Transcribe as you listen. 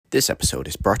This episode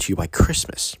is brought to you by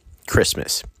Christmas.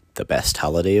 Christmas, the best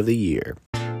holiday of the year.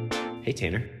 Hey,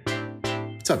 Tanner.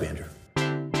 What's up, Andrew?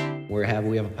 We have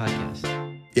a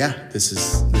podcast. Yeah, this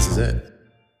is it.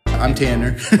 I'm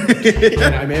Tanner.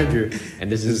 And I'm Andrew.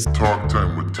 And this is Talk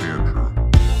Time with Tanner.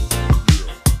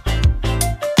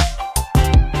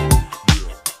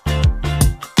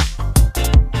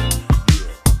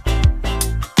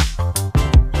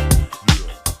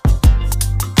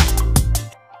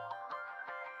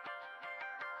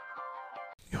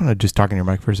 You want to just talk in your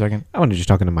mic for a second? I want to just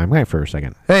talk into my mic for a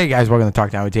second. Hey guys, welcome to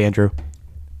Talk Time with Andrew.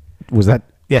 Was that?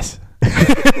 Yes.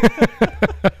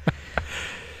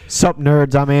 Sup,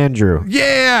 nerds? I'm Andrew.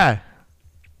 Yeah.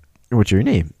 What's your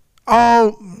name?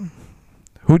 Oh,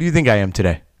 who do you think I am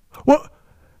today? What?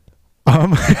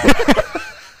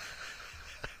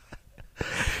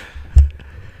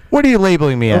 What are you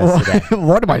labeling me as today?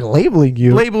 What am I labeling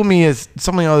you? Label me as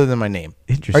something other than my name.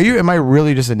 Interesting. Am I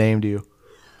really just a name to you?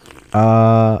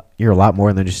 You're a lot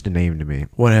more than just a name to me.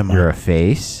 What am You're I? a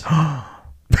face.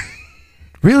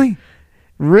 Really?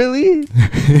 Really?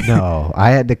 No, I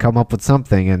had to come up with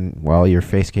something, and well, your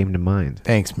face came to mind.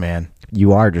 Thanks, man.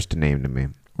 You are just a name to me.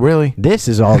 Really? This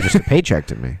is all just a paycheck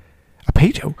to me. A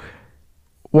paycheck?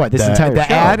 What? This the entire show.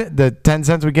 ad? The 10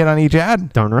 cents we get on each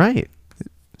ad? Darn right.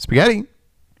 Spaghetti.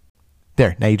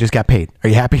 There. Now you just got paid. Are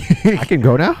you happy? I can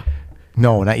go now?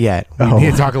 No, not yet. We Oh.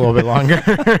 need to talk a little bit longer.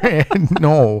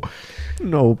 No.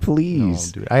 No,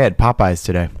 please. No, dude. I had Popeyes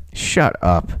today. Shut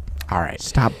up. All right.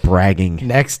 Stop bragging.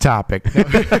 Next topic.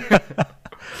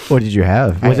 What did you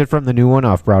have? Was it from the new one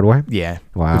off Broadway? Yeah.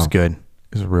 Wow. It was good. It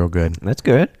was real good. That's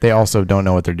good. They also don't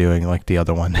know what they're doing like the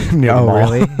other one. near the Oh, mall.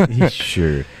 really?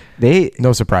 Sure. They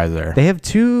No surprise there. have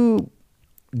two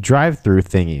drive-through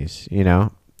thingies,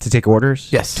 to take orders.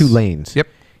 Yes. 2 lanes. Yep.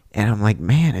 And I'm like,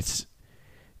 man, it's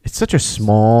such a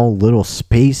small little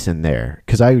space in there,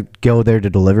 because I go there to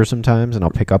deliver sometimes, and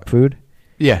I'll pick up food,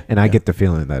 Yeah. and I get the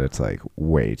feeling that it's like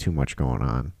way too much going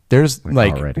on. There's like,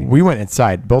 like already. we went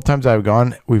inside. Both times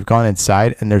we've gone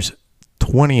inside, and there's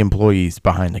 20 employees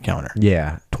behind the counter.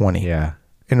 Yeah. 20. Yeah.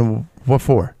 And what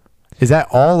for? Is that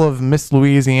all of Miss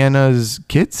Louisiana's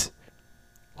kids?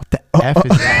 What the F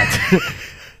is that?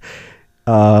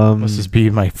 Must this be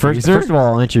my freezer? First of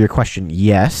all, I'll answer your question.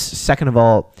 Yes. Second of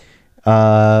all,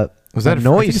 Was that a I think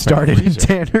noise it's my started in freezer.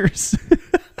 Tanner's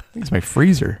I think it's my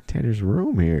freezer. Tanner's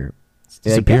room here. It's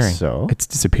Yeah, I guess disappearing. so. It's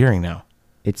disappearing now.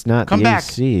 It's not Come the back.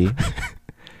 AC.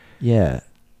 Yeah.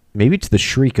 Maybe it's the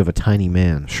shriek of a tiny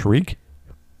man. Shriek?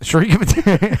 Shriek of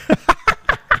a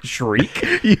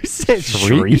Shriek? You said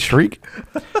Shriek?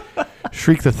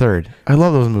 Shriek the Third. I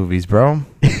love those movies, bro.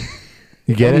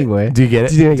 You get Anyway. it? Do you get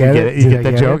it? Did I get it? You Did get I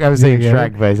that get joke? it? I was Did I saying get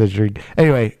Shrek, but I said Shriek.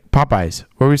 Anyway, Popeyes.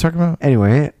 What were we talking about?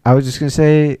 Anyway, I was just going to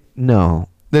say, no.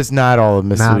 That's not all of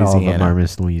Miss Not all of Louisiana. them are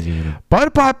Miss Louisiana.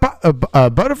 Butterfly pop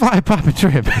and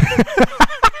shrimp.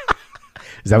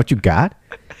 Is that what you got?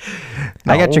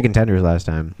 I got chicken tenders last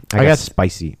time. I got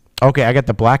spicy. Okay, I got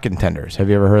the blackened tenders. Have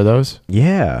you ever heard of those?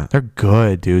 Yeah. They're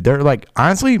good, dude. They're like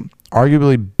honestly,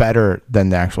 arguably better than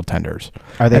the actual tenders.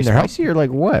 Are they And they're spicy or like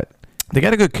what? They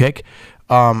got a good kick.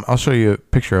 I'll show you a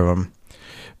picture of them,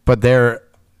 but they're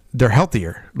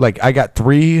healthier. Like I got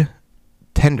 3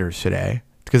 tenders today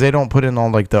because they don't put in all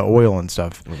like the oil and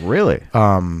stuff. Really?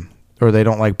 Or they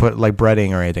don't like put like breading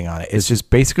or anything on it. It's just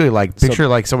basically like picture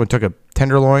like someone took a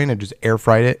tenderloin and just air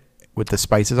fried it with the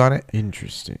spices on it,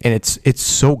 Interesting. and it's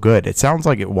so good. It sounds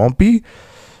like it won't be,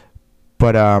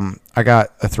 but I got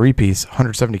a 3-piece,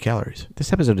 170 calories.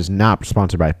 This episode is not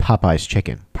sponsored by Popeye's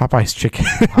Chicken. Popeye's chicken.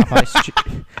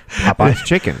 Popeye's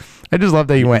Chicken. I just love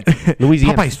that you went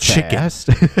Louisiana Popeye's chicken. fast.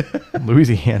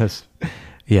 Louisiana's.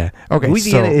 Yeah. Okay.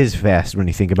 Louisiana so, is fast when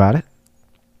you think about it.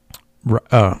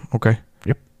 Okay.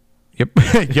 Yep.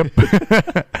 Yep.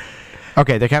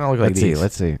 Okay. They kind of look like these.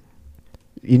 Let's see.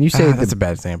 And you say That's a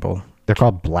bad example. they're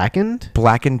called blackened?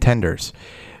 Blackened tenders.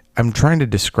 I'm trying to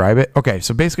describe it. Okay.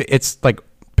 So basically, it's like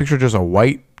picture just a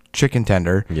white chicken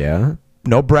tender. Yeah.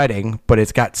 No breading, but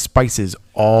it's got spices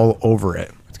all over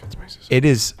it. It's got spices. It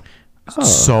is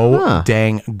so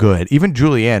dang good. Even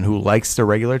Julianne, who likes the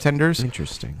regular tenders,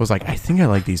 Interesting. was like, I think I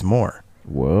like these more.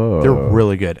 Whoa. They're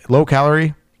really good. Low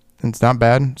calorie. And it's not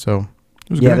bad. So it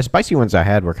was Yeah, good. the spicy ones I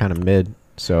had were kind of mid,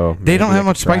 so They don't maybe I have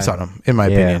much could try spice it. on them, in my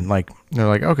Yeah. opinion. Like they're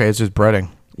like, okay, it's just breading.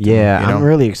 Yeah, You know? I'm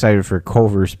really excited for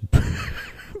Culver's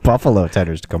buffalo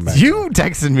tenders to come back. You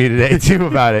texted me today too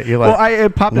about it. You're like,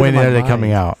 it popped into when my are they mind.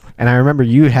 coming out? And I remember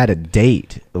you had a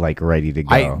date like ready to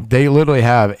go. They literally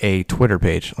have a Twitter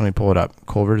page. Let me pull it up.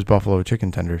 Culver's Buffalo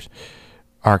Chicken Tenders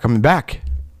are coming back.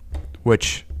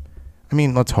 Which, I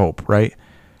mean, let's hope, right?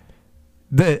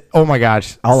 Oh my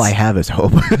gosh! All I have is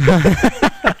hope.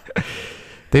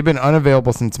 They've been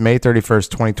unavailable since May 31st,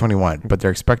 2021, but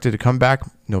they're expected to come back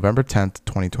November 10th,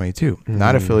 2022.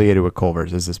 Not affiliated with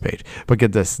Culver's is this page. But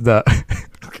get this, the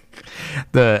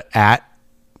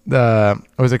what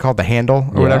was it called? The handle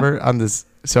or whatever on this.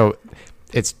 So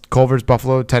it's Culver's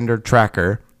Buffalo Tender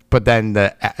Tracker, but then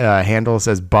the handle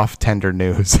says Buff Tender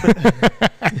News.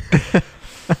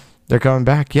 They're coming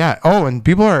back. Yeah. Oh, and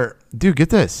people are, dude, get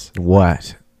this.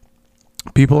 What?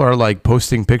 People are like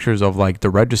posting pictures of like the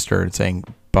register and saying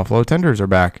Buffalo Tenders are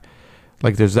back.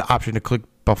 Like there's the option to click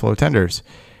Buffalo Tenders.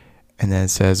 And then it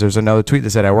says there's another tweet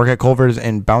that said, I work at Culver's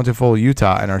in Bountiful,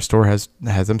 Utah, and our store has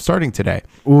them starting today.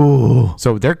 Ooh.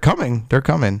 So they're coming. They're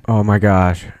coming. Oh my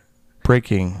gosh.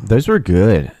 Breaking. Those were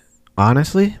good.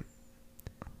 Honestly,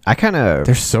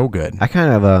 they're so good. I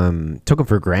kind of took them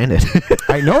for granted.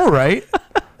 I know, right?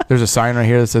 There's a sign right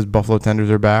here that says Buffalo Tenders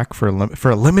are back for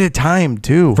a limited time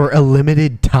too. For a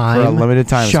limited time. For a limited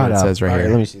time. Shut is what up. It says right here.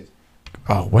 Let me see.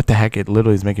 Oh, what the heck? It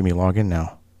literally is making me log in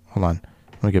now. Hold on.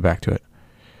 Let me get back to it.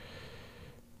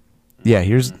 Yeah,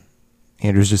 here's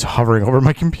Andrew's just hovering over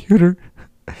my computer.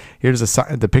 Here's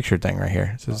the picture thing right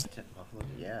here. It says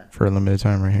for a limited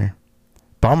time right here.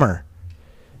 Bummer.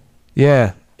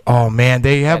 Yeah. Oh man,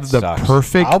 they have the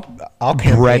perfect I'll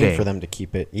campaign breading for them to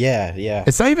keep it. Yeah, yeah.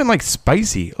 It's not even like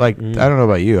spicy. Like I don't know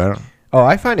about you. I don't. Oh,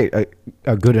 I find it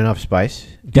a good enough spice.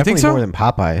 Definitely think so? more than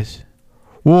Popeyes.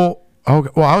 Well,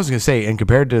 I was gonna say, and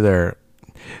compared to their,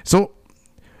 so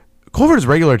Culver's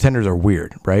regular tenders are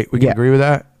weird, right? We can agree with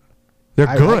that. They're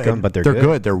I good, like 'em, but they're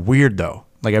good. They're weird though.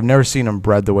 Like I've never seen them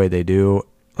bread the way they do.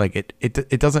 Like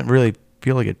it doesn't really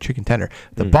feel like a chicken tender.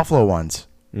 The buffalo ones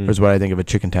is what I think of a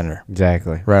chicken tender.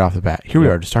 Exactly. Right off the bat. Here we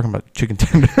are just talking about chicken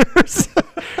tenders.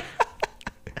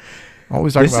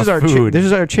 Always talking about food. This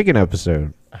is our chicken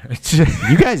episode.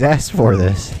 You guys asked for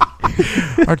this.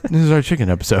 This is our chicken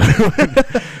episode.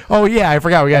 Oh yeah, I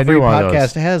forgot we got to do one of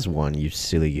those. Podcast has one. You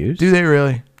silly goose. Do they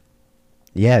really?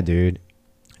 Yeah, dude.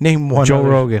 Name one. Joe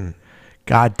Rogan.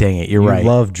 God dang it, you're You right.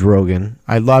 love Drogan.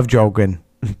 I love Jogan.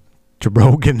 Joe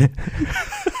Rogan.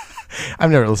 I've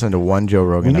never listened to one Joe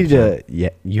Rogan We need episode. to. Yeah,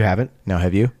 you haven't. No,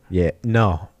 have you? Yeah.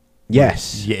 No.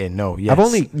 Yes. Yeah, no, yes. I've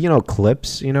only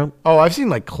clips. Oh, I've seen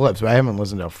like clips, but I haven't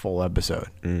listened to a full episode.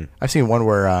 I've seen one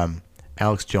where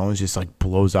Alex Jones just like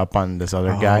blows up on this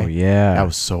other guy. Oh yeah. That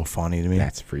was so funny to me.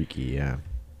 That's freaky. Yeah.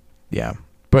 Yeah.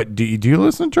 But do you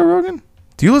listen to Joe Rogan?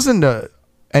 Do you listen to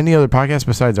any other podcast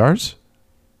besides ours?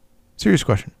 Serious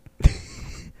question.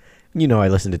 I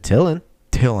listened to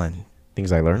Tillin.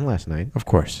 Things I learned last night. Of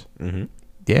course. Mm-hmm.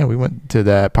 Yeah, we went to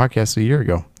that podcast a year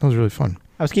ago. That was really fun.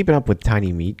 I was keeping up with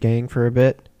Tiny Meat Gang for a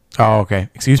bit. Oh, okay.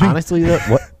 Excuse me? Honestly, though,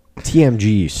 what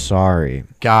TMG, sorry.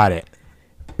 Got it.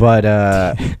 But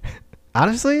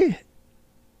honestly,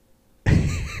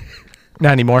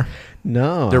 not anymore.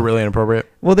 No. They're really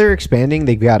inappropriate. Well, they're expanding.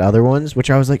 They've got other ones, which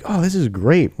I was like, oh, this is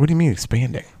great. What do you mean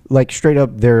expanding? Like straight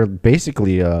up, they're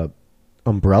basically a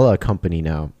umbrella company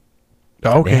now.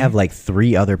 Okay. They have like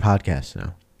 3 other podcasts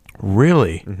now.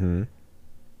 Really? Mm-hmm.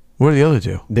 What are the other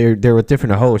 2? They're with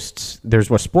different hosts.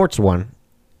 There's a sports one,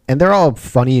 and they're all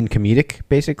funny and comedic,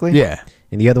 basically. Yeah.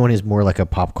 And the other one is more like a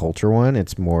pop culture one.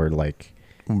 It's more like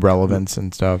relevance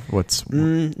and stuff. What's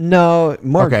no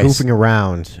more goofing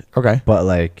around. Okay. But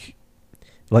like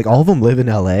all of them live in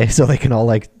LA, so they can all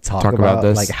like talk about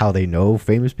this, like how they know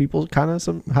famous people kind of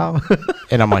somehow.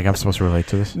 And I'm like, I'm supposed to relate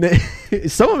to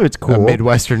this. Some of it's cool. A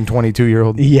Midwestern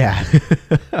 22-year-old. Yeah.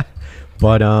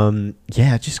 But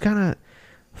yeah, just kind of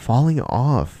falling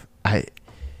off. I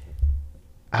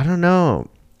don't know.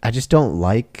 I just don't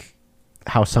like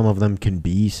how some of them can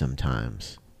be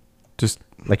sometimes. Just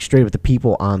like straight up the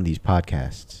people on these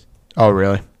podcasts. Oh,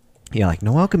 really? Yeah, like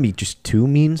Noel can be just too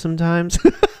mean sometimes.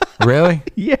 Really?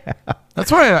 Yeah.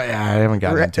 That's why I haven't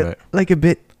gotten into it. Like a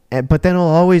bit, but then he'll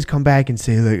always come back and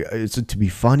say like it's to be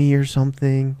funny or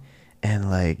something, and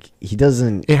like he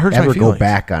doesn't ever go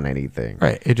back on anything.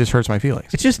 Right. It just hurts my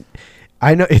feelings. It's just,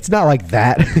 I know it's not like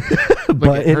that,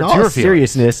 but in all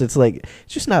seriousness, it's like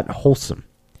it's just not wholesome,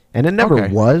 and it never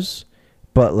was.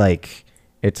 But like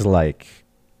it's like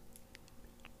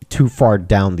too far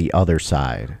down the other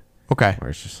side. Okay. Where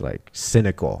it's just like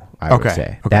cynical, I would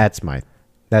say. Okay.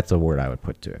 That's a word I would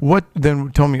put to it. What then?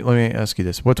 Let me ask you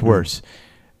this: what's worse,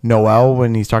 Noel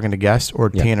when he's talking to guests, or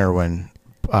Tanner when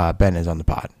Ben is on the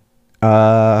pod?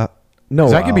 No,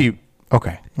 that could be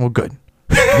okay. Well, good.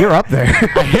 You're up there.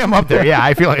 I am up there. Yeah,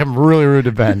 I feel like I'm really rude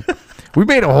to Ben. We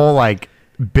made a whole like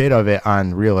bit of it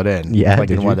on Reel It In. Yeah,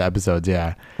 like in one of the episodes.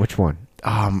 Yeah. Which one?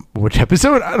 Which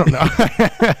episode? I don't know.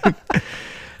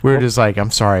 We were just like,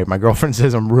 I'm sorry, my girlfriend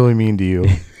says I'm really mean to you.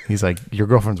 He's like, your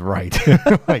girlfriend's right.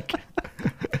 Like,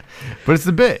 but it's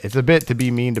a bit. It's a bit to be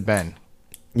mean to Ben.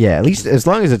 Yeah, at least as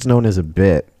long as it's known as a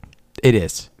bit. It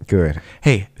is. Good.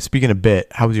 Hey, speaking of bit,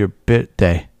 how was your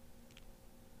birthday?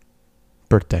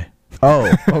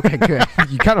 Oh, okay, good.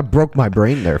 You kind of broke my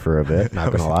brain there for a bit, not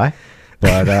going to lie.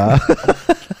 But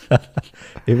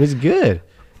it was good.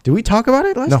 Did we talk about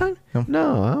it last time?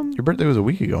 No. Your birthday was a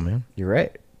week ago, man. You're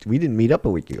right. We didn't meet up a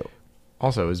week ago.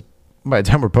 Also, it was, by the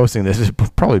time we're posting this, it'll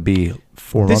probably be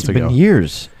 4 months ago. It's been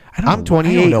years. I'm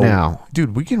 28 now.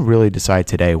 Dude, we can really decide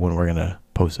today when we're going to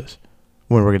post this.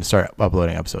 When we're going to start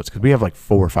uploading episodes. Because we have like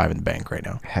 4 or 5 in the bank right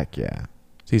now. Heck yeah.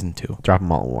 Season 2. Drop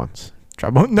them all at once.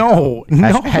 No.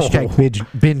 Hashtag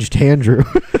binged Andrew.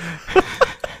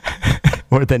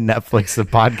 Or the Netflix of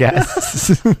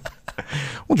podcasts.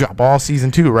 We'll drop all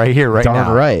season 2 right here, right now.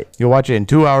 Darn right. You'll watch it in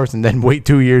 2 hours and then wait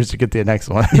 2 years to get to the next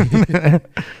one. I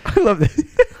love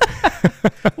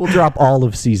that. We'll drop all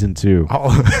of season 2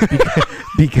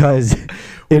 because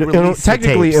it'll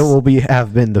technically it will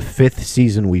have been the 5th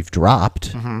season we've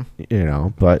dropped.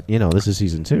 But this is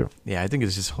season 2. Yeah, I think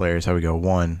it's just hilarious how we go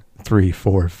 1, 3,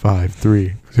 4, 5,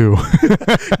 3, 2.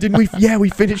 Didn't we? Yeah, we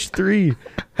finished 3.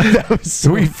 That was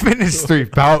so we finished 3.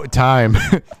 About time.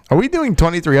 Are we doing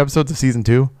 23 episodes of season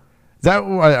 2? Is that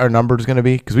what our number is going to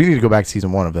be? Because we need to go back to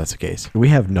season 1 if that's the case. We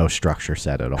have no structure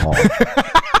set at all.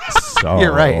 So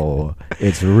you're right.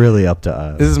 It's really up to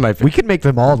us. This is my. We can make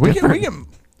them all different. We can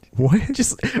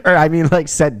what?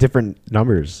 Set different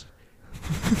numbers.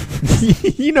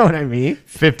 You know what I mean?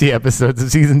 50 episodes of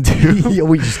season 2.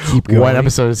 We just keep going. 1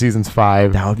 episode of seasons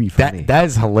 5. That would be funny. That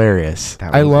is hilarious.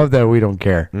 I love that we don't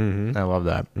care. I love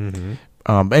that.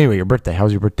 But anyway, your birthday. How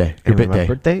was your birthday? My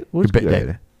birthday was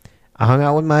good. I hung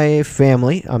out with my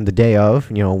family on the day of,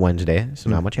 Wednesday.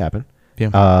 So not much happened.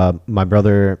 Yeah. My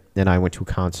brother and I went to a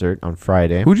concert on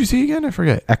Friday. Who'd you see again? I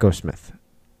forget. Echo Smith.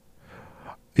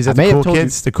 Is that the Cool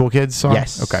Kids? The Cool Kids song?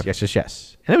 Yes. Okay.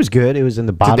 Yes. And it was good. It was in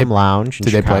the bottom lounge.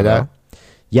 Did they play that?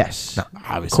 Yes. No,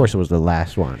 obviously. Of course, it was the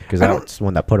last one because that's the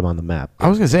one that put him on the map. I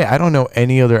was gonna say I don't know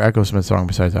any other Echo Smith song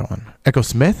besides that one. Echo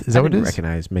Smith? Is that what it is? I didn't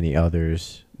recognize many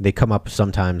others. They come up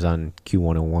sometimes on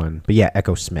Q101. But yeah,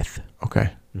 Echo Smith.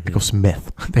 Okay. Echo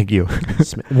Smith. Thank you.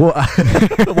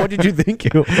 What did you think?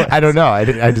 I don't know.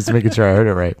 I just making sure I heard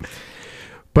it right.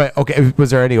 But okay,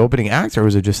 was there any opening acts or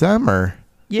was it just them or?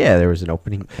 Yeah, there was an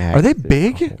opening act. Are they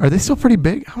big? Are they still pretty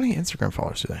big? How many Instagram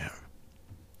followers do they have?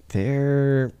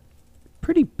 They're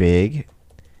pretty big.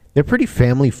 They're pretty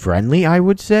family friendly, I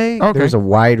would say. Okay. There's a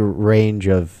wide range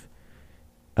of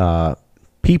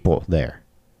people there.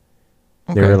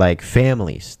 Okay. They're like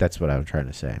families. That's what I was trying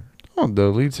to say. Oh, the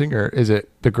lead singer. Is it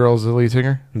the girl's the lead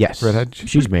singer? Yes. Redhead?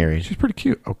 She's married. She's pretty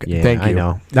cute. Okay. Yeah, Thank you. I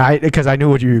know. Because I knew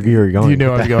what you were going. You knew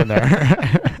I was going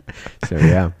there. So,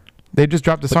 yeah. They just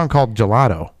dropped a song called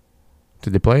Gelato.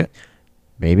 Did they play it?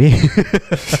 Maybe.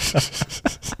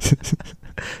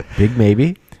 Big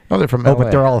maybe. Oh, they're from LA. Oh,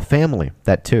 but they're all a family.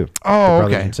 That too. Oh,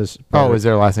 okay. Oh, is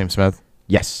their last name Smith?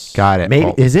 Yes. Got it. Maybe.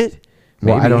 Oh. Is it?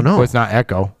 Well, Maybe. I don't know. Well, it's not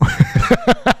Echo.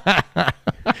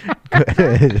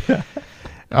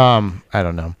 I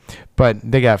don't know. But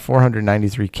they got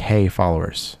 493K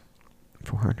followers.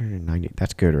 490.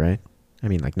 That's good, right? I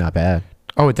mean, not bad.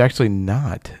 Oh, it's actually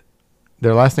not.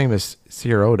 Their last name is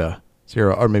Sierota.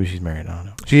 Or maybe she's married. I don't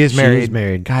know. She is married. She is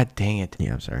married. God dang it.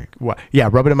 Yeah, I'm sorry. What? Yeah,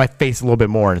 rub it in my face a little bit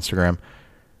more on Instagram.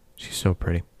 She's so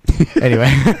pretty. Anyway,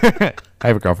 I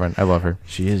have a girlfriend. I love her.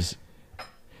 She is.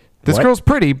 This girl's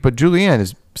pretty, but Julianne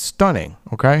is stunning.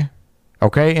 Okay?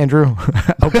 Okay, Andrew?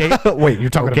 Okay. Wait, you're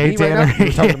talking to me Tanner? right now?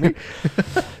 You're talking to me?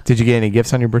 Did you get any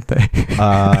gifts on your birthday?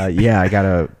 Yeah, I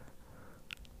got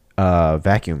a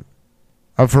vacuum.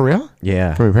 Oh, for real?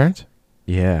 Yeah. From your parents?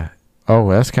 Yeah. Oh,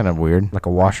 that's kind of weird. Like a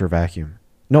washer vacuum.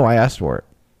 No, I asked for it.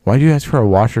 Why did you ask for a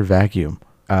washer vacuum?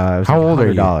 It was How like old are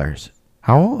you? $100.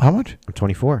 How old? How much? I'm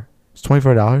 24. It's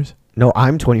 $24? No,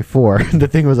 I'm 24. The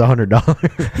thing was $100.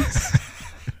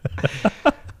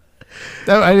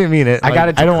 No, I didn't mean it. I got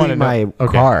it to clean my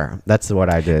Okay. car. That's what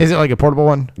I did. Is it like a portable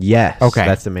one? Yes. Okay.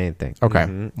 That's the main thing. Okay.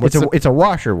 Mhm. It's a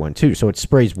washer one too, so it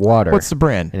sprays water. What's the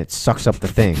brand? And it sucks up the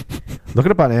thing. Look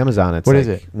it up on Amazon. It's What is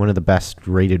it? One of the best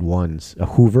rated ones. A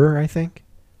Hoover, I think.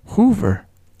 Hoover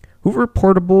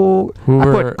portable.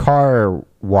 Hoover. I put car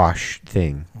wash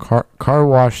thing. Car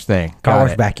wash thing. Car Got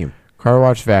wash it. vacuum. Car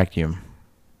wash vacuum.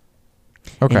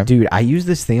 Okay. And dude, I use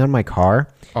this thing on my car.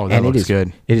 Oh, that and looks it is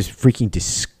good. It is freaking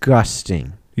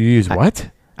disgusting. You use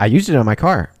what? I used it on my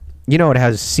car. You know, it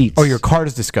has seats. Oh, your car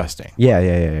is disgusting. Yeah.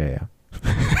 Yeah.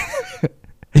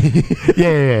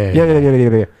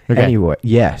 Okay. Anyway,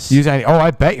 yes.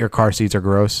 I bet your car seats are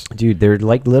gross. Dude, they're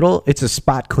like little. It's a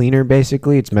spot cleaner,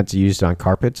 basically. It's meant to use on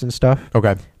carpets and stuff.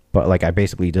 Okay. But I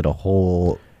basically did a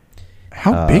whole.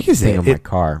 How big is thing it? on my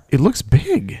car? It looks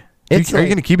big. Are you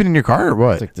going to keep it in your car or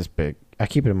what? It's like this big. I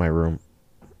keep it in my room.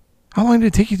 How long did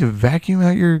it take you to vacuum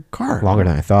out your car? Longer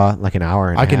than I thought, like an hour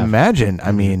and a half. I can imagine.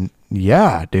 I mean,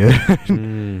 yeah, dude.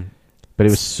 But it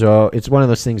was it's one of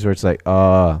those things where it's like,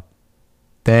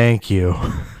 thank you.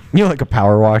 You know, like a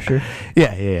power washer?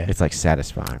 Yeah. It's like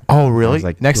satisfying. Oh, really?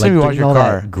 Like, next time you wash your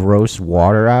car. That gross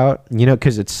water out, you know,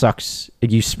 because it sucks.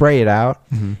 You spray it out,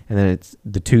 and then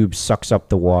the tube sucks up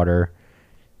the water,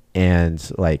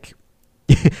 and like,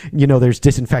 you know, there's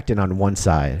disinfectant on one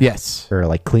side. Yes. Or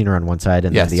like cleaner on one side,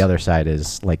 and then the other side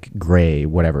is like gray,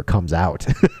 whatever comes out.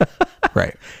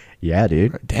 Right. Yeah,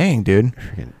 dude. Dang, dude.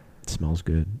 It smells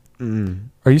good.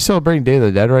 Are you celebrating Day of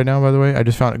the Dead right now, by the way? I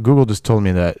just found Google just told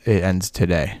me that it ends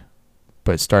today,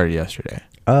 but it started yesterday.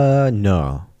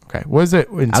 No. Okay. What is it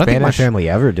in Spanish? I don't think my family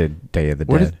ever did Day of the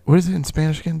Dead. What is it in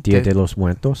Spanish again? Dia de los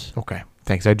Muertos. Okay.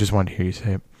 Thanks. I just wanted to hear you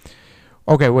say it.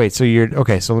 Okay, wait. So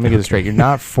so let me get this straight. You're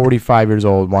not 45 years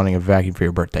old wanting a vacuum for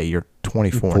your birthday. You're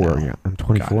 24 now. Yeah. I'm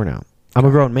 24 now. I'm a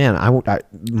grown man.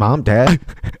 Mom, Dad.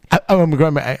 I'm a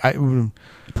grown man.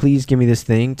 Please give me this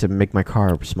thing to make my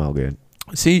car smell good.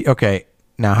 See, okay.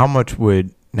 Now, how much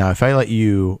if I let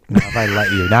you,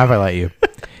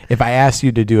 if I asked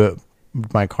you to do it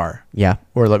with my car, yeah,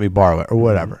 or let me borrow it, or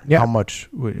whatever, yeah, how much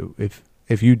would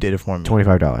if you did it for me?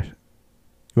 $25. You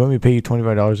want me to pay you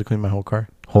 $25 to clean my whole car?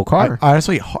 Whole car?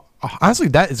 Honestly,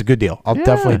 that is a good deal. I'll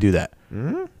definitely do that. When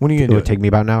are you gonna do it? It would take me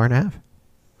about an hour and a half.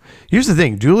 Here's the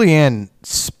thing: Julianne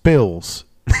spills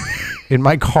in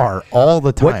my car all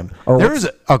the time. There's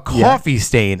a coffee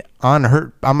stain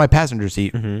on my passenger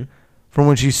seat from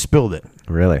when she spilled it.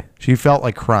 Really? She felt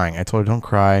like crying. I told her, "Don't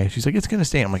cry." She's like, "It's gonna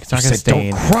stain." I'm like, "It's not gonna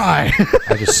stain." Don't cry.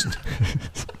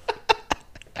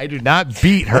 I do not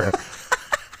beat her.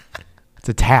 It's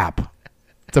a tap.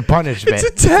 It's a punishment.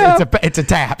 It's a tap. It's a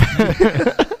tap.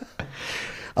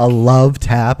 A love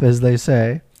tap, as they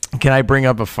say. Can I bring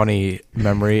up a funny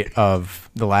memory of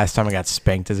the last time I got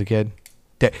spanked as a kid?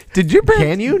 Did you bring?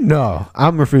 Can you? No,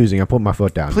 I'm refusing. I'm putting my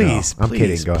foot down. Please, no, I'm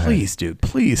kidding. Go ahead. Please, dude.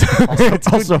 Please.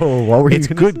 Also, what were you? It's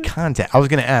good content. I was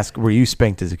going to ask, were you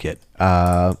spanked as a kid?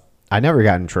 I never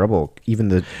got in trouble.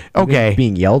 Even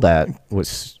being yelled at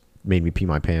made me pee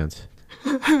my pants.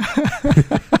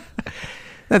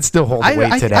 That still holds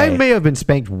weight today. I may have been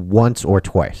spanked once or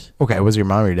twice. Okay, was your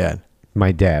mom or your dad?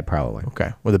 My dad, probably.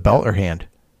 Okay, with a belt or hand?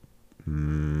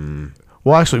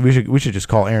 Well, actually, we should just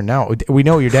call Aaron now. We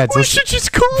know your dad's listening. We should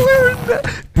just call Aaron,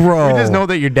 bro. We just know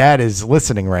that your dad is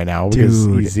listening right now because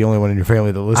he's the only one in your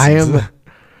family that listens. I am.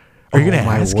 Are you gonna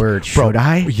ask? My word, bro, should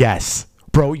I? Yes,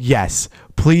 bro. Yes,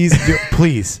 please,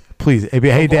 please.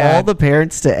 Hey, Dad. All the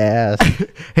parents to ask.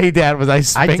 Hey, Dad, was I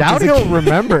spanked? I doubt he'll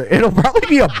remember. It'll probably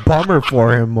be a bummer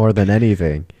for him more than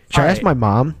anything. Should I ask my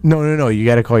mom? No. You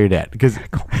got to call your dad because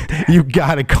you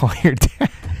got to call your dad.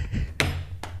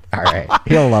 All right,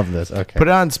 he'll love this. Okay, put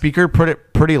it on speaker. Put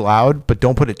it pretty loud, but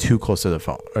don't put it too close to the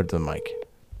phone or to the mic.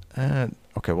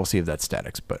 Okay, we'll see if that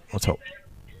statics, but let's hope.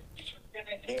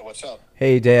 Hey, what's up?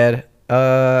 Hey, Dad.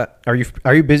 Are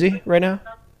you busy right now?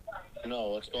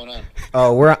 No, what's going on?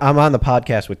 Oh, I'm on the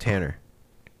podcast with Tanner.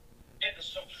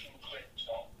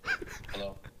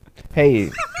 Hello.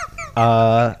 Hey,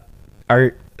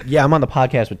 I'm on the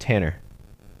podcast with Tanner.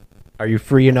 Are you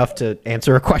free enough to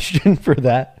answer a question for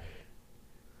that?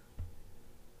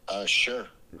 Sure.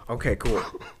 Okay, cool.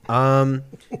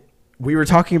 We were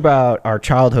talking about our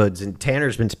childhoods, and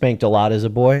Tanner's been spanked a lot as a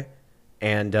boy,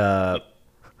 and I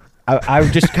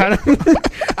just kind of,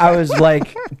 I was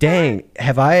like, dang,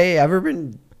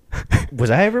 was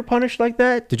I ever punished like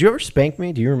that? Did you ever spank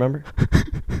me? Do you remember?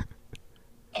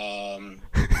 I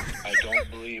don't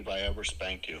believe I ever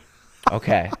spanked you.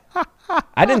 Okay.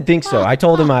 I didn't think so. I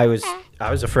told him I was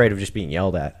afraid of just being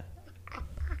yelled at.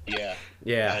 Yeah.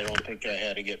 I don't think I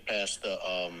had to get past the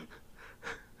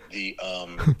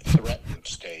threatened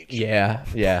stage. Yeah,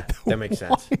 that makes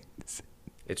sense.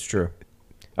 It's true.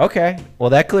 Okay, well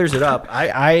that clears it up.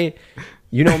 I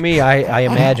you know me, I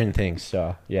imagine things,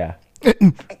 so yeah.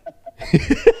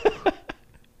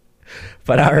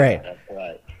 But all right. That's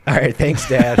right. All right, thanks,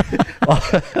 Dad.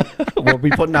 We'll be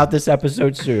putting out this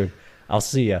episode soon. I'll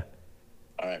see ya.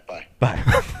 All right, bye. Bye.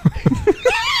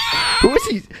 Who was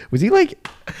he? Was he like?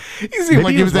 He seemed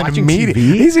like he was in a meeting.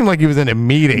 TV? He seemed like he was in a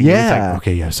meeting. Yeah. Like,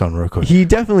 okay, yeah, son, real quick. He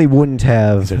definitely wouldn't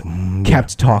have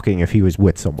kept talking if he was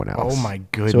with someone else. Oh my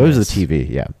goodness. So it was the TV.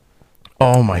 Yeah.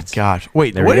 Oh my gosh.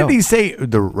 Wait, what did he say?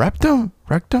 The rectum?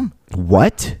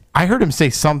 What? I heard him say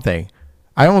something.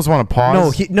 I almost want to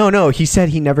pause. No. He said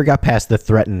he never got past the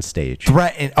threatened stage.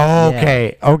 Threaten. Oh,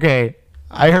 yeah. Okay.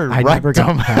 I heard never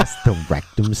got past the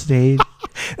rectum stage.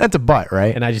 That's a butt,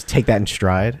 right? And I just take that in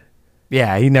stride.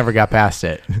 Yeah, he never got past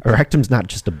it. A rectum's not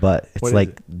just a butt. It's What is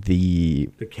like the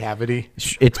cavity.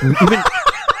 It's even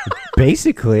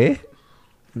basically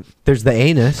there's the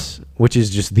anus, which is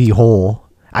just the hole.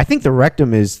 I think the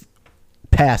rectum is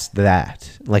past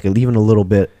that, like even a little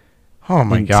bit. Oh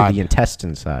my God. The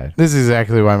intestine side. This is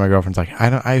exactly why my girlfriend's like,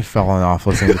 I've fallen off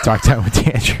listening to Talk Time with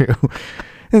Andrew.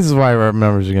 This is why our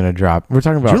numbers are gonna drop. We're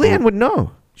talking about Julianne would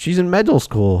know. She's in mental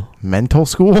school. Mental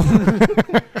school.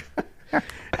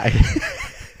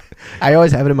 I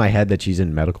always have it in my head that she's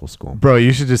in medical school. Bro,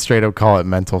 you should just straight up call it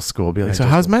mental school. Be like, so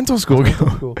how's mental school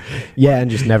go? Yeah, and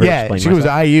just never explain she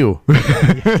myself. was IU.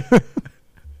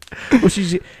 Well,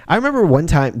 I remember one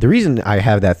time, the reason I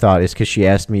have that thought is because she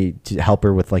asked me to help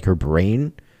her with like her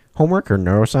brain homework, her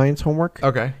neuroscience homework.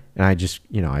 Okay. And I just,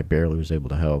 I barely was able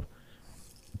to help.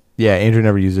 Yeah, Andrew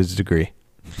never used his degree.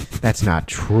 That's not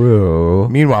true.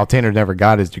 Meanwhile, Tanner never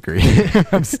got his degree.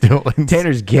 I'm still in.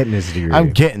 Tanner's getting his degree.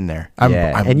 I'm getting there.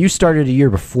 And you started a year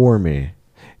before me.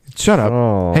 Shut up.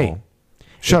 Oh. Hey,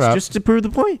 shut up. Just to prove the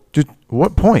point. Just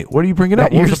what point? What are you bringing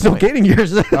up? You're still getting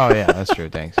yours. Oh yeah, that's true.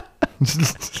 Thanks.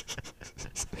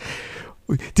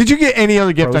 Did you get any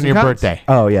other gift on your birthday?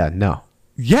 Oh yeah, no.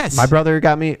 Yes. My brother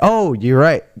got me. Oh, you're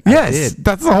right. Yes,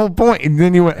 that's the whole point. And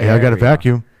then you went, hey, I got a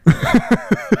vacuum.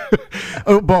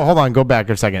 Oh, but hold on, go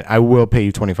back a second. I will pay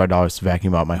you $25 to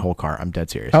vacuum out my whole car. I'm dead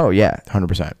serious. Oh yeah,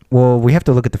 100%. Well, we have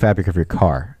to look at the fabric of your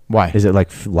car. Why? Is it like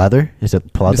leather? Is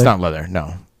it pleather? It's not leather.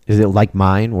 No. Is it like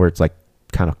mine, where it's like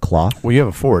kind of cloth? Well, you have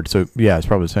a Ford, so yeah, it's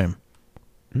probably the same.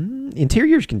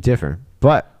 Interiors can differ,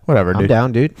 but whatever, I'm dude.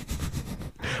 down, dude.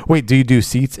 Wait, do you do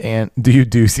seats and do you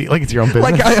do seat like it's your own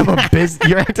business? Like I have a business.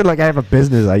 You're acting like I have a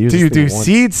business. I use. Do you do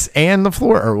seats and the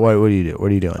floor, or what? What do you do?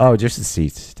 What are you doing? Oh, just the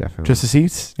seats, definitely. Just the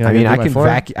seats? I mean, I can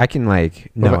I can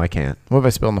like. No, I can't. What if I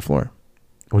spill on the floor?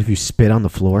 What if you spit on the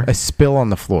floor? I spill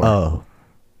on the floor. Oh,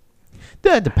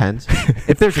 that depends.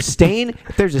 If there's a stain,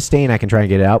 I can try and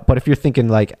get it out. But if you're thinking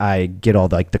like I get all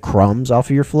the crumbs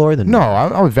off of your floor, then no,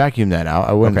 I would vacuum that out.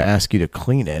 I wouldn't ask you to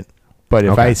clean it. But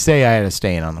if I say I had a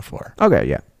stain on the floor, okay,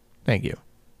 yeah. Thank you.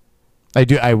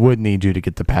 I would need you to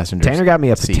get the passenger. Tanner got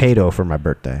me a potato for my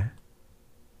birthday.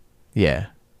 Yeah.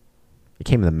 It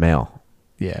came in the mail.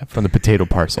 Yeah, from the potato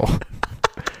parcel.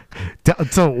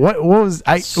 So what was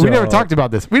we never talked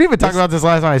about this. We didn't even talk about this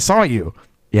last time I saw you.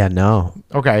 Yeah, no.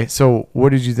 Okay, so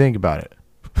what did you think about it?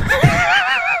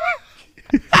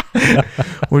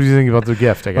 What did you think about the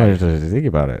gift? I think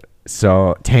about it.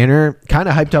 So Tanner kind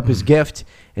of hyped up his gift,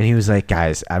 and he was like,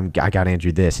 "Guys, I got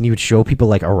Andrew this," and he would show people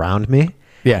like around me.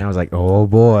 Yeah, and I was like, "Oh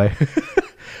boy,"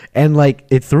 and like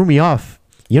it threw me off.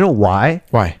 You know why?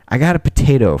 Why? I got a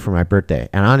potato for my birthday,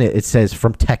 and on it says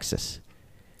from Texas.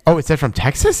 Oh, it said from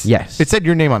Texas? Yes. It said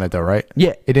your name on it though, right?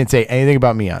 Yeah. It didn't say anything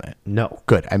about me on it. No.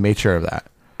 Good. I made sure of that.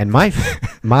 And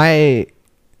my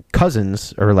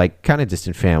cousins, or like kind of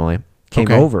distant family,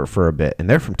 came over for a bit, and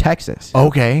they're from Texas.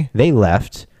 Okay. They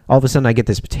left. All of a sudden, I get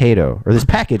this potato, or this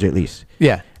package at least.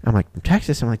 Yeah. I'm like, from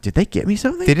Texas? I'm like, did they get me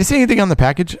something? Did it say anything on the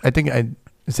package? I think I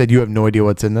said you have no idea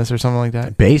what's in this or something like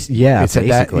that. Yeah, it said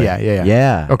basically. That? Yeah.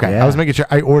 Yeah. Okay. Yeah. I was making sure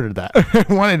I ordered that. I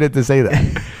wanted it to say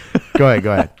that. Go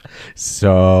ahead.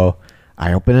 So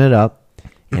I open it up,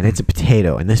 and it's a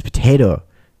potato, and this potato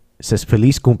says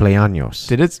 "Feliz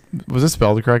cumpleaños." Was it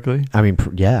spelled correctly? I mean,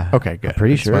 yeah. Okay, good. I'm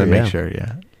pretty sure. Want to make sure.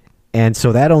 Yeah. And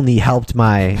so that only helped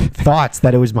my thoughts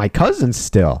that it was my cousins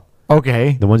still.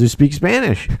 Okay. The ones who speak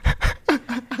Spanish.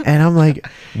 And I'm like,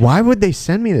 why would they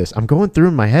send me this? I'm going through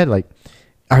in my head, like,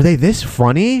 are they this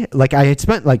funny? Like, I had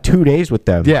spent like 2 days with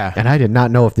them. Yeah. And I did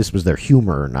not know if this was their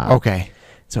humor or not. Okay.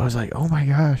 So I was like, oh my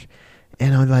gosh.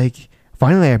 And I'm like,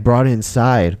 finally I brought it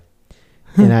inside,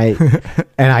 and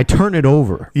I turn it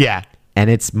over. Yeah. And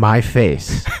it's my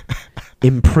face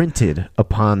imprinted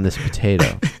upon this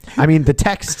potato. I mean, the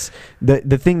text,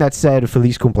 the thing that said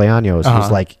Feliz Cumpleaños was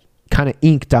like kind of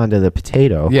inked onto the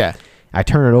potato. Yeah. I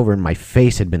turn it over, and my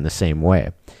face had been the same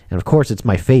way. And of course, it's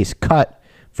my face cut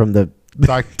from the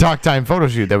talk time photo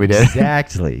shoot that we did.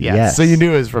 Exactly. Yeah. Yes. So you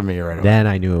knew it was from me right away. Then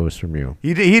I knew it was from you.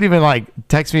 He'd even like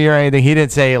text me or anything. He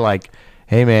didn't say like,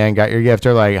 "Hey man, got your gift,"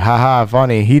 or like, "Haha,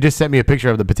 funny." He just sent me a picture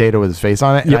of the potato with his face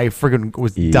on it, and I freaking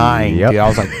was dying. Yep. Dude. I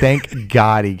was like, "Thank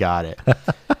God he got it."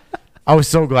 I was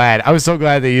so glad. I was so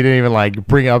glad that you didn't even like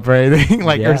bring up or anything,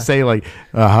 like or say like,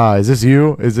 "Is this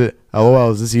you? Is it?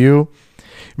 LOL, is this you?"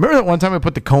 Remember that one time I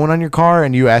put the cone on your car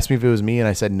and you asked me if it was me and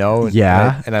I said no?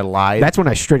 And I lied. That's when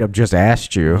I straight up just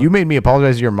asked you. You made me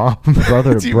apologize to your mom.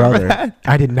 Brother to brother.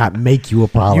 I did not make you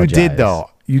apologize. You did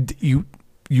though.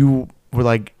 You were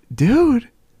like, dude,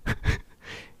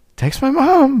 text my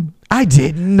mom. I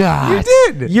did not.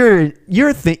 You did.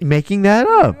 You're making that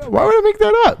up. Why would I make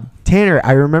that up? Tanner,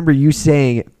 I remember you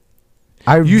saying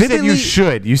You said you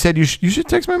should. You said you should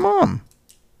text my mom.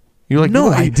 You're like, no,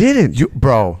 I didn't.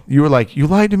 Bro, you were like, you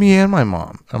lied to me and my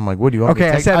mom. I'm like, what do you want me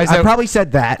to text? I probably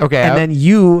said that. Okay. And then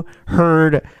you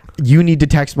heard you need to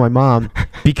text my mom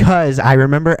because I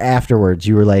remember afterwards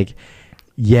you were like,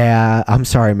 yeah, I'm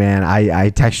sorry, man. I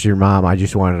texted your mom. I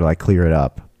just wanted to like clear it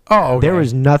up. Oh, okay. There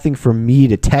was nothing for me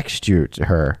to text you to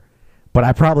her, but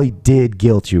I probably did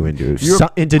guilt you into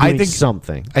doing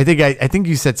something. I think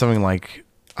you said something like,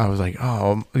 I was like,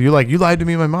 oh, you lied to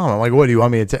me and my mom. I'm like, what, do you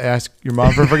want me to ask your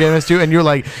mom for forgiveness too? And you're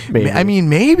like, maybe. I mean,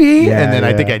 maybe. Yeah, and then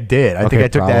I think I did. I think I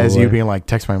took that as you being like,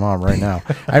 text my mom right now.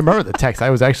 I remember the text. I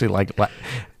was actually like,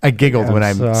 I giggled when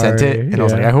I sent it. And I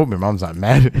was like, I hope your mom's not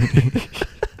mad at me.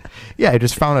 Yeah, I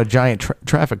just found a giant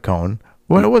traffic cone.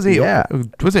 What was it? Yeah.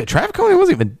 Was it a traffic cone? It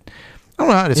wasn't even, I don't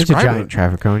know how to describe it. It's a giant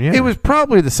traffic cone, yeah. It was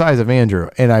probably the size of Andrew.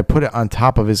 And I put it on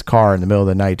top of his car in the middle of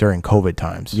the night during COVID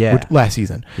times. Yeah. Last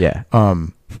season. Yeah.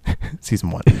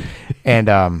 Season 1.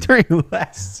 And during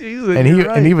last season.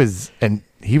 And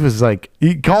he was like,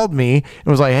 he called me and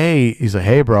was like, hey, he's like,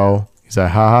 hey bro. He's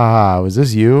like, ha ha ha, was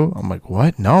this you? I'm like,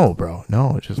 what? No, bro.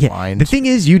 No, it's just lines. The thing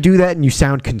is, you do that and you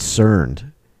sound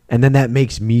concerned. And then that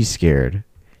makes me scared.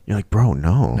 You're like, bro,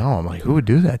 no. No, I'm like, who would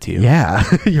do that to you? Yeah.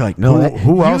 You're like, no.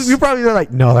 Who else? You probably are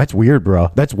like, no, that's weird,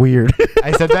 bro. That's weird.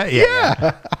 I said that?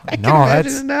 Yeah. I can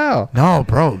imagine it now. No,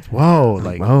 bro. Whoa.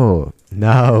 Like, whoa.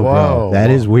 No, bro. That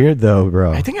is weird, though,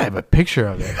 bro. I think I have a picture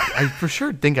of it. I for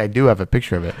sure think I do have a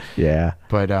picture of it. Yeah.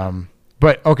 But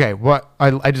okay. What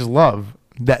I just love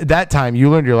that time you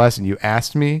learned your lesson. You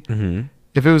asked me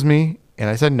if it was me, and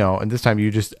I said no. And this time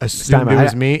you just assumed it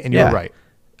was me, and you're right.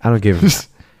 I don't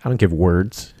give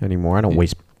words anymore. I don't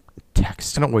waste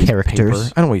text. I don't waste characters.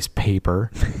 Paper. I don't waste paper.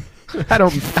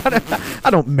 I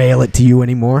don't mail it to you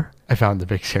anymore. I found the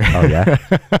picture. Oh yeah.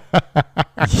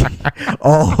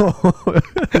 Oh,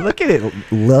 look at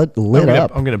it lit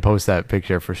up. I'm gonna post that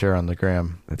picture for sure on the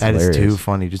gram. That's that hilarious. is too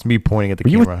funny. Just me pointing at the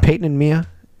camera. camera. You with Peyton and Mia?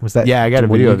 Was that? Yeah, I got a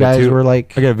video. You guys were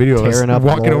like, I got a video of us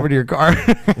walking over to your car.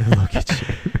 Look at you.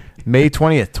 May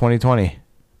 20th, 2020.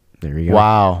 There you go.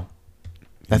 Wow,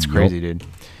 that's crazy, dude.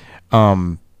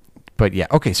 But yeah,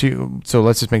 okay. So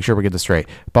let's just make sure we get this straight.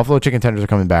 Buffalo chicken tenders are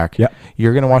coming back. Yep.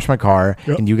 You're gonna wash my car,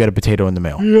 and you get a potato in the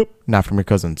mail. Yep. Not from your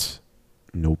cousins.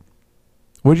 Nope.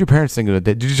 What did your parents think of it?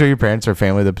 Did you show your parents or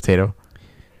family the potato?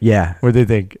 Yeah. What did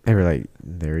they think? They were like,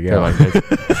 there we go. Like,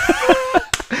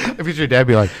 I picture your dad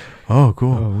be like, oh,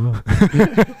 cool. Oh,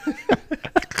 well.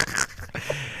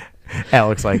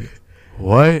 Alex like,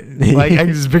 what? Like I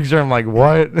just picture him like,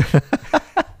 what?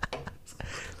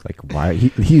 Like, why?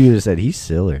 He just said he's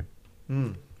silly.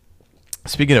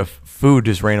 Speaking of food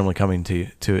just randomly coming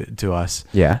to us.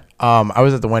 Yeah. I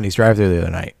was at the Wendy's drive-thru the other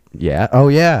night. Yeah. Oh,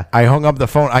 yeah. I hung up the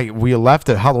phone. We left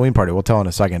a Halloween party. We'll tell in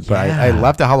a second. But I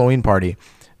left a Halloween party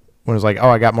when it was like, oh,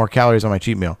 I got more calories on my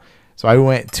cheat meal. So I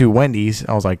went to Wendy's.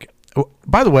 I was like, oh,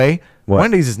 by the way,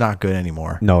 Wendy's is not good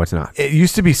anymore. No, it's not. It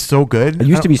used to be so good. It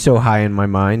used to be so high in my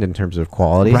mind in terms of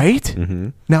quality. Right? Mm-hmm.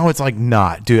 Now it's like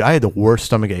not. Dude, I had the worst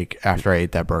stomach ache after I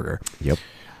ate that burger. Yep.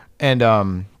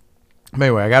 And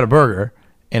anyway, I got a burger,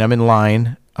 and I'm in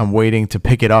line. I'm waiting to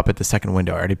pick it up at the second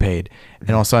window. I already paid. And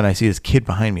all of a sudden, I see this kid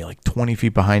behind me, like 20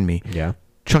 feet behind me. Yeah.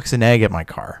 Chucks an egg at my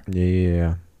car.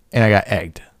 Yeah. And I got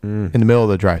egged in the middle of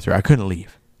the drive-thru. I couldn't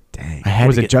leave. Dang.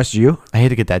 Was it just you? I had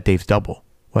to get that Dave's double.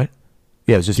 What?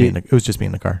 Yeah, it was just me. It was just me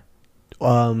in the car.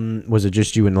 Was it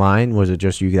just you in line? Was it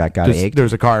just you that got egged? There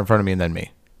was a car in front of me and then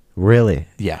me. Really?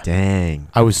 Yeah. Dang.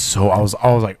 I was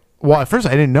like, well, at first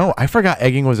I didn't know. I forgot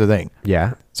egging was a thing.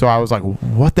 Yeah. So I was like,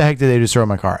 what the heck did they just throw in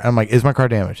my car? And I'm like, is my car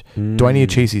damaged? Do I need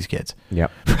to chase these kids?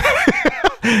 Yep.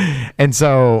 And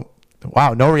so,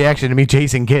 wow, no reaction to me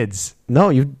chasing kids. No,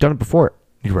 you've done it before.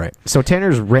 You're right. So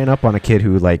Tanner's ran up on a kid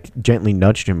who like gently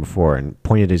nudged him before and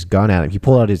pointed his gun at him. He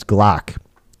pulled out his Glock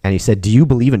and he said, "Do you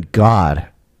believe in God?"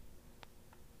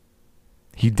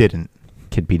 He didn't.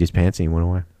 Kid beat his pants and he went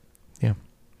away. Yeah.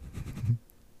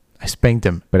 I spanked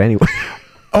him. But anyway.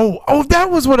 Oh, that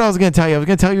was what I was going to tell you. I was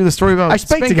going to tell you the story about I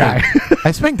spanked a guy.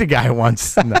 I spanked a guy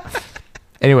once. No.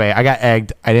 Anyway, I got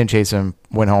egged. I didn't chase him.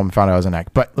 Went home and found out I was an egg.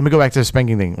 But let me go back to the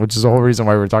spanking thing, which is the whole reason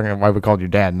why we were talking, why we called your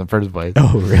dad in the first place.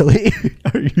 Oh, really?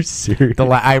 Are you serious?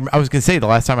 I was going to say the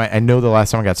last time I know the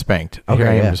last time I got spanked. Okay, Here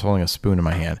I am just holding a spoon in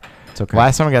my hand. It's okay.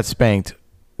 Last time I got spanked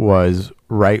was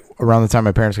right around the time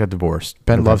my parents got divorced.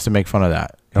 Ben loves to make fun of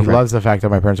that. He loves the fact that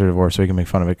my parents are divorced, so he can make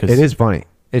fun of it. Cause it is funny.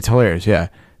 It's hilarious. Yeah.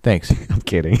 Thanks. I'm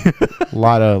kidding. A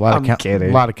lot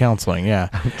of counseling. Yeah.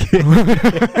 I'm kidding.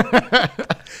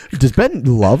 Does Ben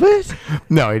love it?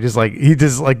 No, he just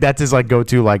that's his like go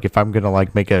to, like if I'm gonna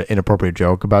like make an inappropriate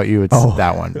joke about you, it's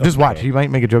that one. Just watch. He might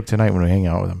make a joke tonight when we hang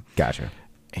out with him. Gotcha.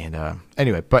 And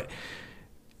anyway, but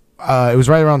it was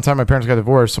right around the time my parents got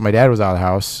divorced, so my dad was out of the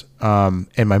house,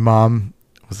 and my mom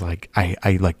was like,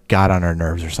 I like got on her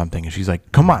nerves or something, and she's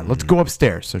like, come on, let's go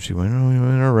upstairs. So she went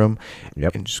in her room,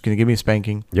 and she's gonna give me a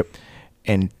spanking,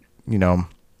 and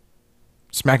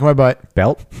smacking my butt,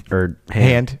 belt or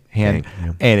hand, and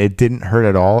it didn't hurt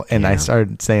at all, and I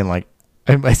started saying like,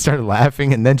 I started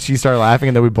laughing, and then she started laughing,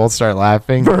 and then we both started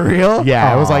laughing. For real?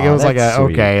 Yeah, it was like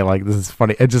sweet. Okay, like this is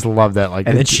funny. I just love that. Like,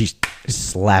 and then she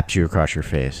slapped you across your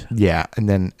face. Yeah, and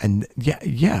then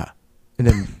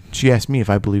she asked me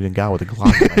if I believed in God with a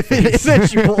Glock in my face. And then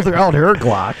she pulled out her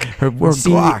Glock. Her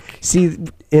Glock. See,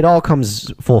 it all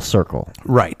comes full circle.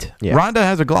 Right. Yeah. Rhonda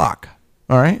has a Glock.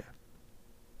 All right.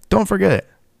 Don't forget it.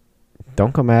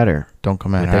 Don't come at her. Don't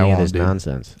come at with her. any of this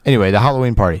nonsense. Anyway, the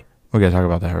Halloween party. We gotta talk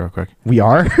about that real quick. We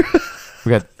are.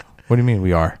 What do you mean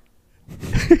we are?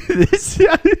 This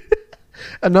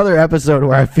another episode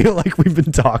where I feel like we've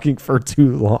been talking for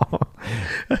too long.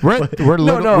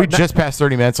 We just passed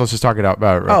 30 minutes. Let's just talk about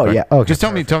it real quick. Yeah. Okay. Just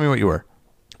tell me what you were.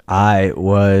 I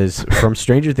was from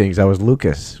Stranger Things. I was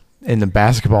Lucas in the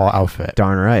basketball outfit.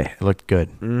 Darn right. It looked good.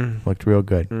 Looked real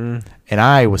good. And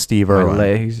I was Steve Irwin. My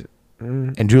legs.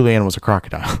 And Julianne was a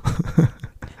crocodile.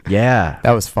 Yeah,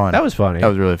 that was fun. That was funny. That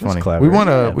was really funny. Clever.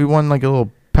 We won like a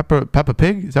little Peppa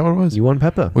Pig. Is that what it was? You won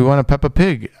Peppa. We won a Peppa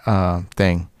Pig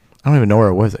thing. I don't even know where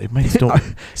it was. It might still.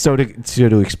 So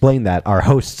to explain that, our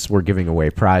hosts were giving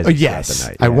away prizes. Yes, the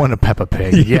night. I won a Peppa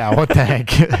Pig. Yeah, what the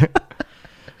heck?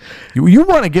 you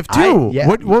won a gift too.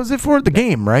 What was it for? The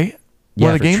game, right? Yeah,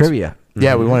 one of the games? Trivia. Mm-hmm.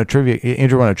 Yeah, we won a trivia.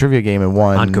 Andrew won a trivia game and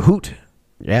won on Kahoot.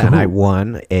 Yeah, Kahoot. And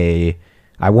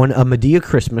I won a Medea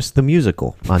Christmas the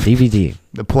musical on DVD.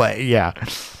 The play, yeah.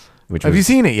 Have you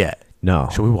seen it yet? No.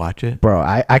 Should we watch it? Bro,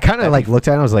 I kind of like looked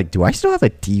at it and I was like, do I still have a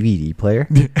DVD player?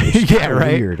 Yeah,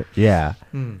 right. Weird. Yeah.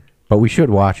 But we should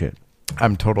watch it.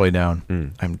 I'm totally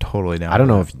down. I'm totally down. I don't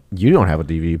know if you don't have a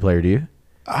DVD player, do you?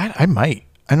 I might.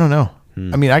 I don't know.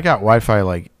 I mean, I got Wi-Fi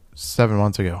like 7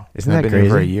 months ago. Isn't that been crazy?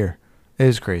 Here for a year. It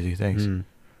is crazy. Thanks.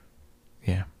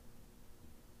 Yeah.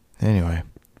 Anyway.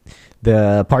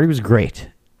 The party was great.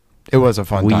 It was a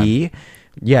fun time.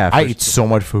 I ate so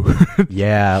much food.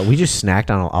 Yeah, we just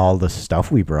snacked on all the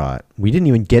stuff we brought. We didn't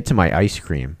even get to my ice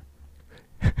cream.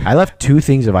 I left 2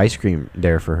 things of ice cream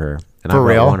there for her. And for I brought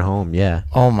real? one home, yeah.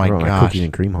 Oh my gosh. My cookies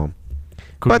and cream home.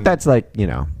 But that's like,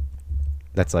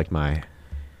 that's like my,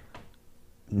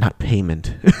 not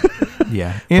payment.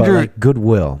 Yeah. Andrew, but like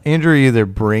goodwill. Andrew either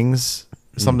brings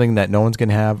something that no one's going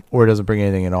to have or doesn't bring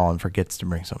anything at all and forgets to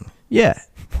bring something. Yeah.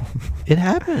 It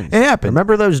happened. It happened.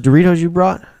 Remember those Doritos you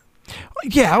brought?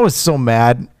 Yeah, I was so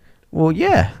mad. Well,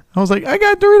 yeah. I was like, I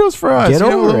got Doritos for us. Get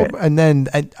over it. And then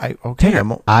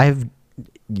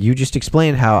you just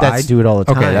explained how I do it all the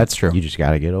time. Okay, that's true. You just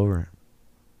got to get over it.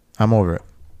 I'm over it.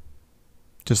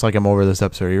 Just like I'm over this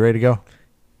episode. Are you ready to go?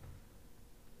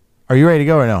 Are you ready to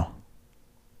go or no?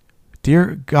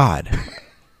 Dear God.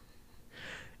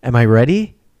 Am I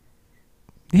ready?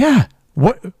 Yeah.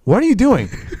 What are you doing?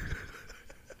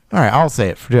 All right, I'll say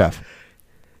it for Jeff.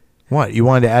 What? You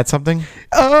wanted to add something?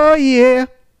 Oh, yeah.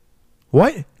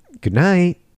 What? Good night.